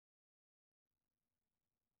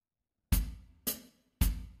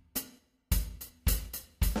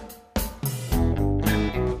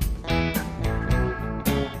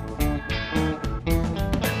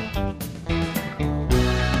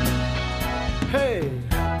Hey,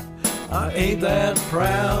 I ain't that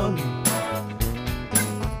proud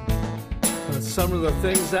of some of the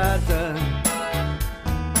things I've done.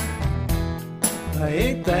 I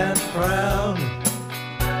ain't that proud.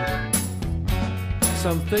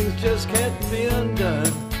 Some things just can't be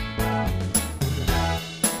undone.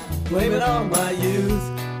 Blame it on my youth.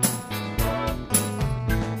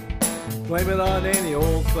 Blame it on any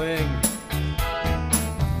old thing.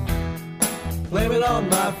 Blame it on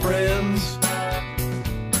my friends.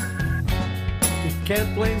 You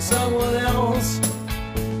can't blame someone else.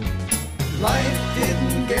 Life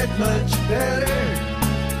didn't get much better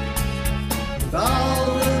with all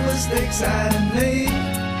the mistakes I made.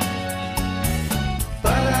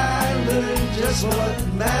 But I learned just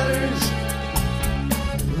what matters.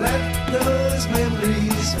 Let those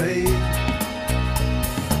memories fade.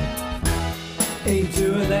 Ain't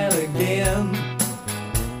doing that again.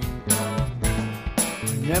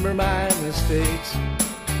 Remember my mistakes.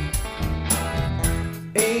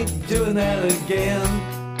 Ain't doing that again.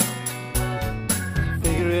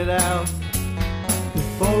 Figure it out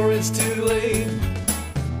before it's too late.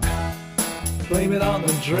 Blame it on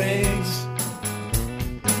the drinks.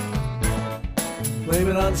 Blame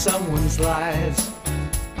it on someone's lies.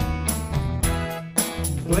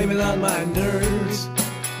 Blame it on my nerves.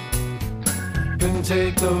 Couldn't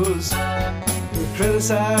take those to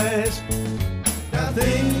criticize. Now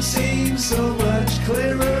things seem so much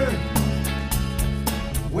clearer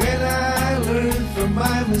when I learn from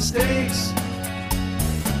my mistakes.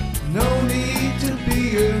 No need to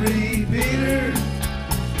be a repeater.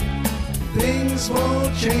 Things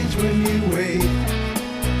won't change when you wait.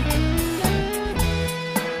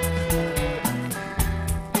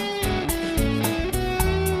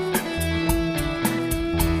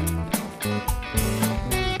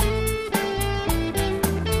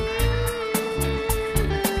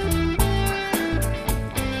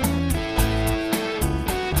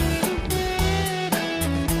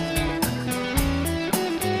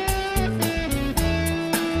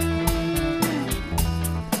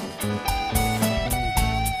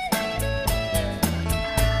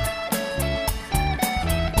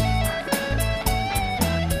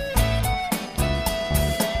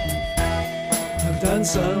 Done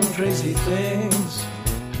some crazy things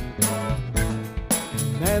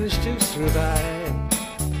and managed to survive.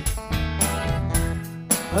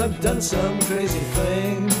 I've done some crazy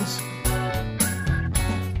things,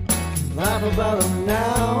 laugh about them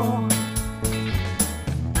now.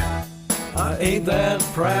 I ain't that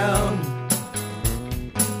proud,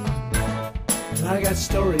 but I got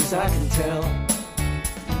stories I can tell.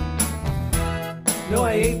 No,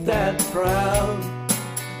 I ain't that proud.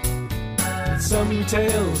 Some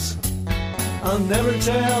tales I'll never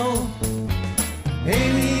tell.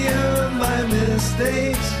 Any of my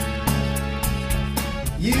mistakes,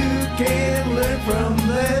 you can learn from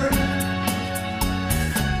them.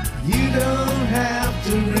 You don't have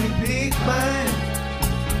to repeat mine.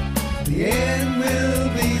 The end will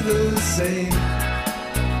be the same.